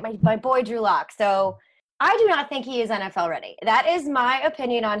that, my boy Drew Lock. So I do not think he is NFL ready. That is my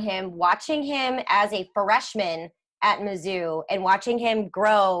opinion on him. Watching him as a freshman at Mizzou and watching him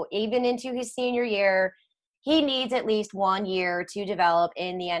grow even into his senior year, he needs at least 1 year to develop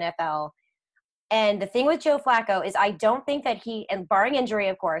in the NFL. And the thing with Joe Flacco is I don't think that and barring injury,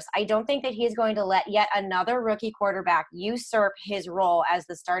 of course, I don't think that he's going to let yet another rookie quarterback usurp his role as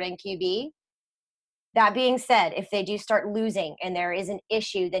the starting QB. That being said, if they do start losing and there is an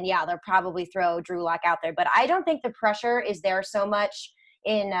issue, then yeah, they'll probably throw Drew Lock out there. But I don't think the pressure is there so much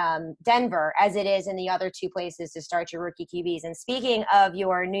in Denver as it is in the other two places to start your rookie QBs. And speaking of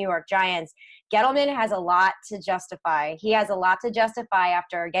your New York Giants, Gettleman has a lot to justify. He has a lot to justify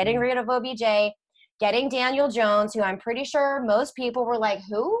after getting rid of OBJ, getting Daniel Jones, who I'm pretty sure most people were like,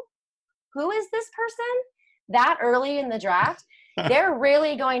 who? Who is this person? That early in the draft. They're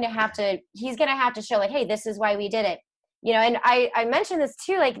really going to have to – he's going to have to show, like, hey, this is why we did it. You know, and I mentioned this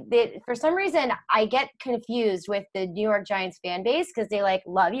too, like, for some reason I get confused with the New York Giants fan base because they, like,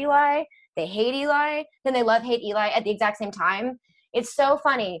 love Eli, they hate Eli, then they hate Eli at the exact same time. It's so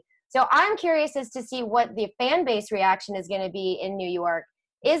funny. So I'm curious as to see what the fan base reaction is going to be in New York.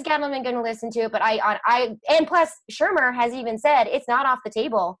 Is Gettleman going to listen to it? But and plus Shermer has even said it's not off the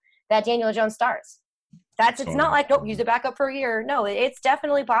table that Daniel Jones starts. It's not like, nope, use it back up for a year. No, it's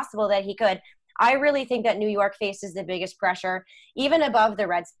definitely possible that he could. I really think that New York faces the biggest pressure, even above the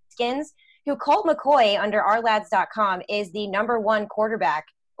Redskins, who Colt McCoy under ourlads.com is the #1 quarterback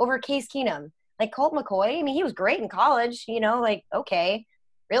over Case Keenum. Like Colt McCoy, I mean, he was great in college, you know, like, okay.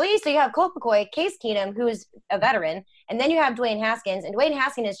 Really? So you have Colt McCoy, Case Keenum, who is a veteran, and then you have Dwayne Haskins, and Dwayne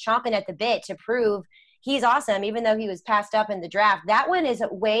Haskins is chomping at the bit to prove he's awesome, even though he was passed up in the draft. That one is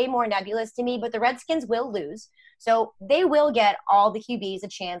way more nebulous to me, but the Redskins will lose. So they will get all the QBs a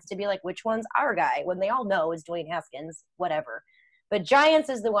chance to be like, which one's our guy? When they all know is Dwayne Haskins, whatever. But Giants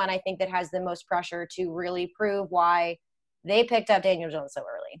is the one I think that has the most pressure to really prove why they picked up Daniel Jones so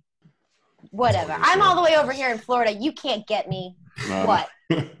early. Whatever. I'm all the way over here in Florida. You can't get me. What?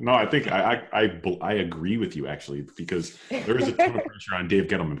 No, I think I agree with you, actually, because there is a ton of pressure on Dave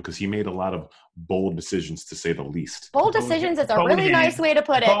Gettleman because he made a lot of bold decisions, to say the least. Bold decisions is a really nice way to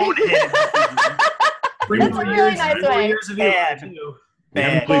put it. That's a really nice way. We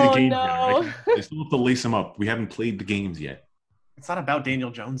haven't played the games yet. Right? They still have to lace him up. We haven't played the games yet. It's not about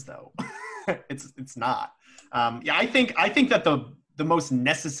Daniel Jones, though. It's not. I think that the most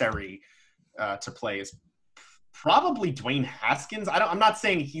necessary to play is probably Dwayne Haskins. I'm not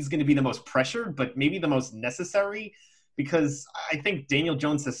saying he's going to be the most pressured, but maybe the most necessary, because I think Daniel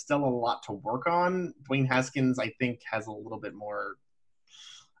Jones has still a lot to work on. Dwayne Haskins, I think, has a little bit more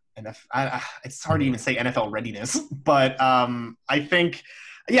it's hard to even say NFL readiness, but I think,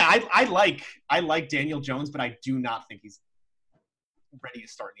 I like Daniel Jones, but I do not think he's ready to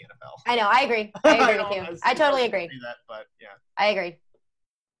start in the NFL. I know. I agree. I agree with you. I totally agree. That, but yeah, I agree.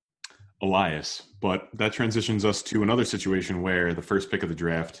 Elias, but that transitions us to another situation where the first pick of the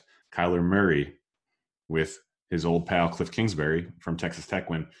draft, Kyler Murray, with his old pal Cliff Kingsbury from Texas Tech,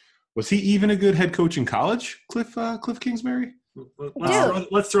 was he even a good head coach in college, Cliff Kingsbury?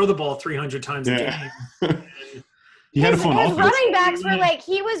 Let's throw the ball 300 times a game. He had a fun offense. Running backs were like,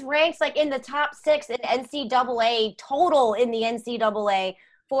 he was ranked like in the top 6 in NCAA total in the NCAA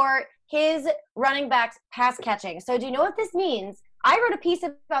for his running backs pass catching. So do you know what this means? I wrote a piece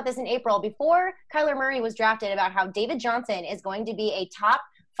about this in April before Kyler Murray was drafted about how David Johnson is going to be a top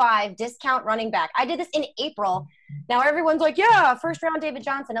 5 discount running back. I did this in April. Now everyone's like, yeah, first round David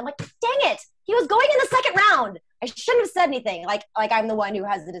Johnson. I'm like, dang it. He was going in the second round. I shouldn't have said anything. Like I'm the one who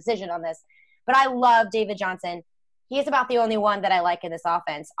has the decision on this. But I love David Johnson. He is about the only one that I like in this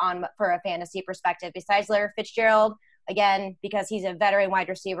offense for a fantasy perspective, besides Larry Fitzgerald, again, because he's a veteran wide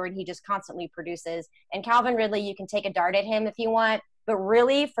receiver and he just constantly produces. And Calvin Ridley, you can take a dart at him if you want. But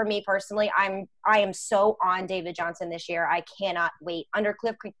really, for me personally, I am so on David Johnson this year. I cannot wait. Under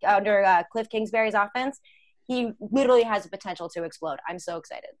Cliff Kingsbury's offense, he literally has the potential to explode. I'm so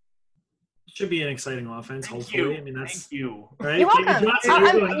excited. Should be an exciting offense, hopefully. I mean, thank you. Right? You're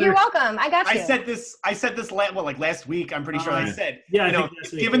welcome. You're welcome. I got you. I said this last week. I'm pretty sure I said. Yeah,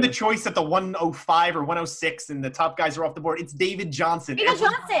 given the choice at the 105 or 106 and the top guys are off the board, it's David Johnson. David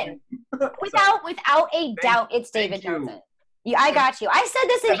Johnson. Without a doubt, it's David Johnson. Yeah, I got you. I said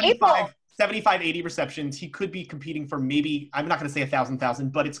this in April. 75, 80 receptions. He could be competing for maybe, I'm not going to say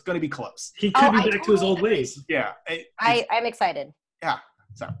 1,000, but it's going to be close. He could be back to his old ways. Yeah. I'm excited. Yeah.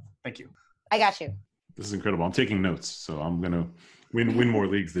 So, thank you. I got you. This is incredible. I'm taking notes, so I'm going to win more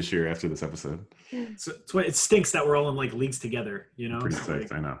leagues this year after this episode. So it stinks that we're all in like leagues together, you know? Pretty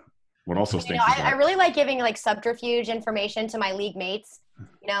psyched, I know. What also stinks I really like giving like subterfuge information to my league mates.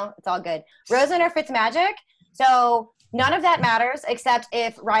 You know, it's all good. Rosen or Fitzmagic? So none of that matters except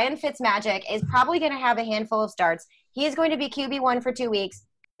if Ryan Fitzmagic is probably going to have a handful of starts. He is going to be QB1 for 2 weeks.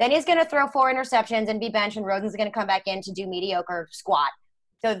 Then he's going to throw 4 interceptions and be benched, and Rosen's going to come back in to do mediocre squat.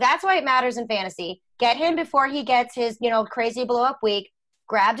 So that's why it matters in fantasy. Get him before he gets his, crazy blow-up week.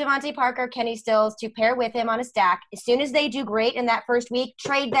 Grab Devontae Parker, Kenny Stills to pair with him on a stack. As soon as they do great in that first week,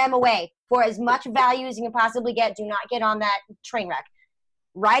 trade them away for as much value as you can possibly get. Do not get on that train wreck.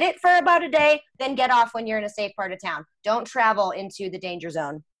 Ride it for about a day, then get off when you're in a safe part of town. Don't travel into the danger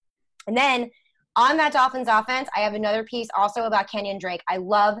zone. And then on that Dolphins offense, I have another piece also about Kenyon Drake. I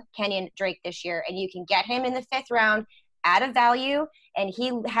love Kenyon Drake this year, and you can get him in the 5th round at a value, and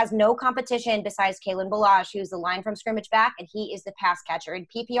he has no competition besides Kalen Ballage, who's the line from scrimmage back, and he is the pass catcher. In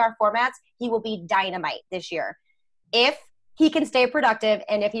PPR formats, he will be dynamite this year. If he can stay productive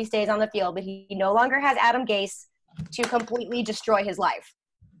and if he stays on the field, but he no longer has Adam Gase to completely destroy his life.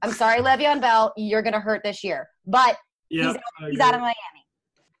 I'm sorry, Le'Veon Bell, you're going to hurt this year. But he's out of Miami.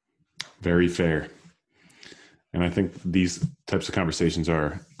 Very fair. And I think these types of conversations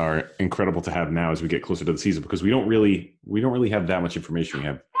are incredible to have now as we get closer to the season, because we don't really have that much information.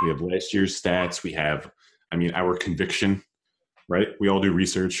 We have last year's stats. We have, our conviction, right? We all do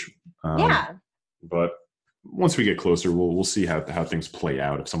research. But once we get closer, we'll see how things play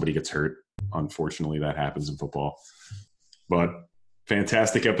out. If somebody gets hurt, unfortunately, that happens in football. But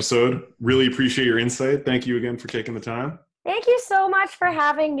fantastic episode. Really appreciate your insight. Thank you again for taking the time. Thank you so much for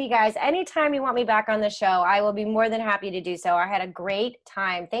having me, guys. Anytime you want me back on the show, I will be more than happy to do so. I had a great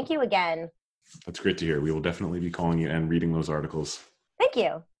time. Thank you again. That's great to hear. We will definitely be calling you and reading those articles. Thank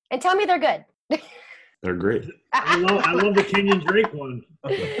you. And tell me they're good. They're great. I love the Kenyon Drake one.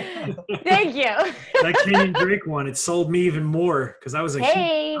 Thank you. That Kenyon Drake one, it sold me even more because I was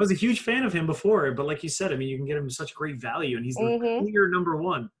a huge fan of him before. But like you said, you can get him such great value, and he's the clear number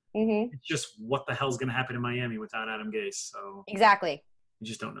one. Mm-hmm. It's just what the hell's going to happen in Miami without Adam Gase. So exactly. You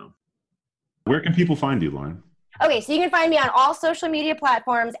just don't know. Where can people find you, Lauren? Okay, so you can find me on all social media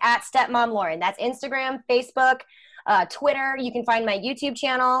platforms at Stepmom Lauren. That's Instagram, Facebook, Twitter. You can find my YouTube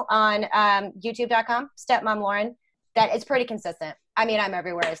channel on youtube.com, Stepmom Lauren. That is pretty consistent. I'm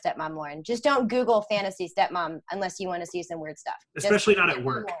everywhere as Stepmom Lauren. Just don't Google fantasy stepmom unless you want to see some weird stuff. Especially not at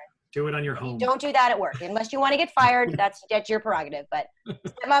work. Lauren. Do it on your home. Don't do that at work. Unless you want to get fired, that's your prerogative. But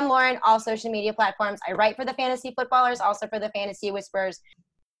Stepmom Lauren, all social media platforms. I write for the Fantasy Footballers, also for the Fantasy Whisperers.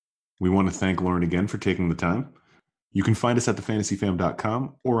 We want to thank Lauren again for taking the time. You can find us at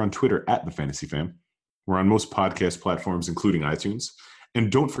thefantasyfam.com or on Twitter at thefantasyfam. We're on most podcast platforms, including iTunes. And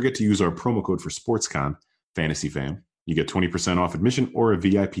don't forget to use our promo code for SportsCon, FantasyFam. You get 20% off admission or a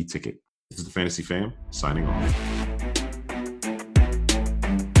VIP ticket. This is the Fantasy Fam, signing off.